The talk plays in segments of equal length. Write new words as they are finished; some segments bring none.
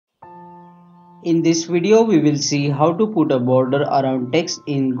In this video, we will see how to put a border around text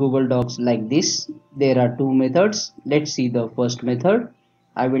in Google Docs like this. There are two methods. Let's see the first method.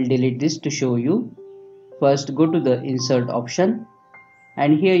 I will delete this to show you. First, go to the insert option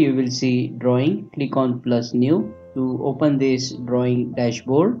and here you will see drawing. Click on plus new to open this drawing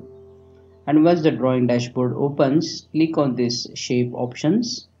dashboard. And once the drawing dashboard opens, click on this shape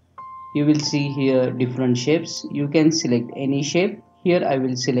options. You will see here different shapes. You can select any shape. Here I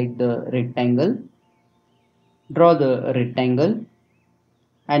will select the rectangle. Draw the rectangle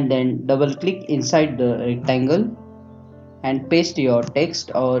and then double click inside the rectangle and paste your text,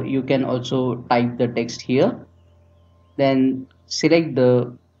 or you can also type the text here. Then select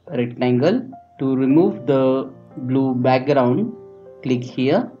the rectangle. To remove the blue background, click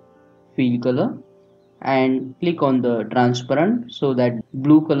here, fill color, and click on the transparent so that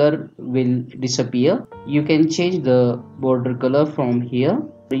blue color will disappear. You can change the border color from here.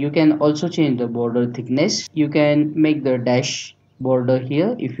 You can also change the border thickness. You can make the dash border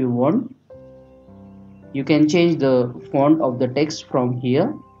here if you want. You can change the font of the text from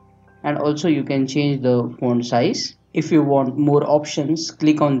here, and also you can change the font size. If you want more options,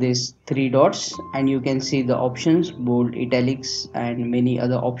 click on these three dots and you can see the options, bold, italics, and many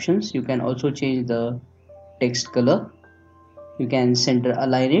other options. You can also change the text color. You can center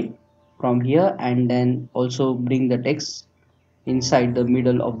align it from here and then also bring the text inside the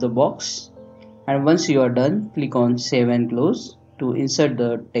middle of the box. And once you are done, click on save and close to insert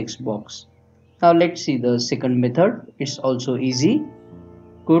the text box. Now let's see the second method. It's also easy.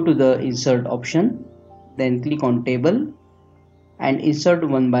 Go to the insert option, then click on table and insert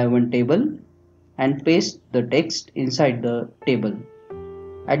one by one table and paste the text inside the table.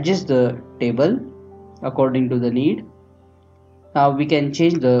 Adjust the table according to the need. Now we can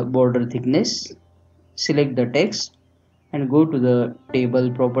change the border thickness. Select the text and go to the table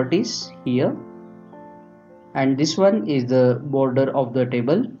properties here, and this one is the border of the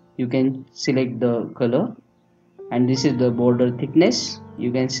table. You can select the color, and this is the border thickness.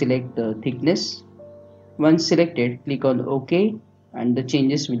 You can select the thickness. Once selected, click on OK and the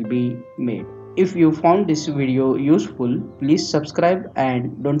changes will be made. If you found this video useful, please subscribe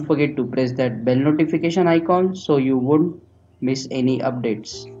and don't forget to press that bell notification icon so you won't miss any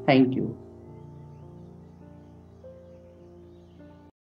updates. Thank you.